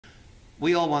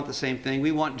We all want the same thing.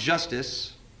 We want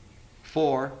justice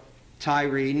for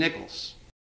Tyre Nichols.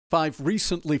 5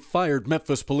 recently fired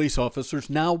Memphis police officers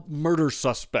now murder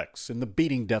suspects in the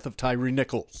beating death of Tyre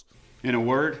Nichols. In a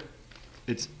word,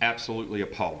 it's absolutely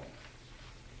appalling.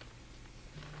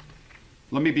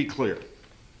 Let me be clear.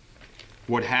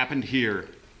 What happened here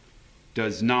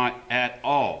does not at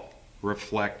all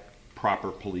reflect proper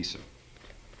policing.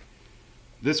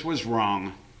 This was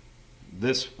wrong.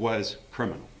 This was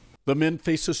criminal. The men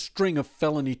face a string of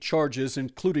felony charges,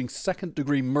 including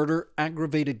second-degree murder,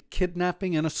 aggravated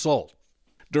kidnapping, and assault.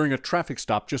 During a traffic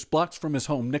stop just blocks from his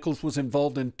home, Nichols was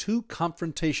involved in 2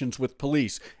 confrontations with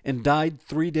police and died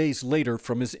 3 days later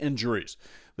from his injuries.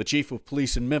 The chief of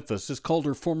police in Memphis has called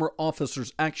her former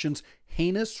officer's actions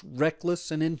heinous,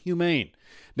 reckless, and inhumane.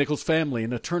 Nichols' family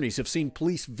and attorneys have seen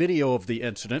police video of the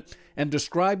incident and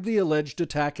described the alleged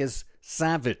attack as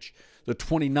savage. The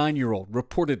 29-year-old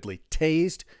reportedly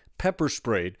tased, pepper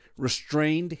sprayed,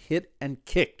 restrained, hit, and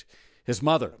kicked. His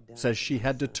mother says she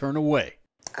had to turn away.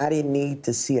 I didn't need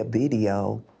to see a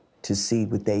video to see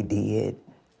what they did.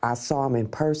 I saw him in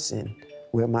person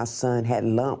where my son had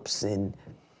lumps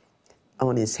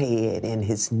on his head and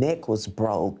his neck was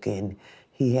broke and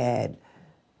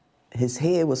his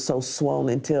head was so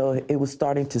swollen until it was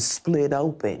starting to split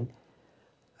open.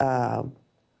 That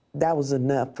was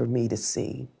enough for me to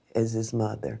see as his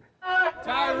mother.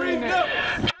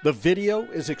 The video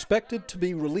is expected to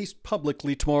be released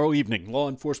publicly tomorrow evening. Law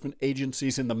enforcement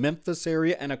agencies in the Memphis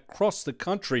area and across the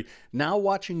country now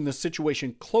watching the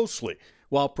situation closely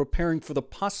while preparing for the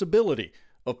possibility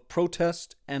of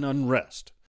protest and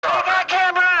unrest.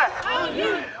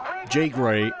 Jay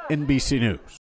Gray, NBC News.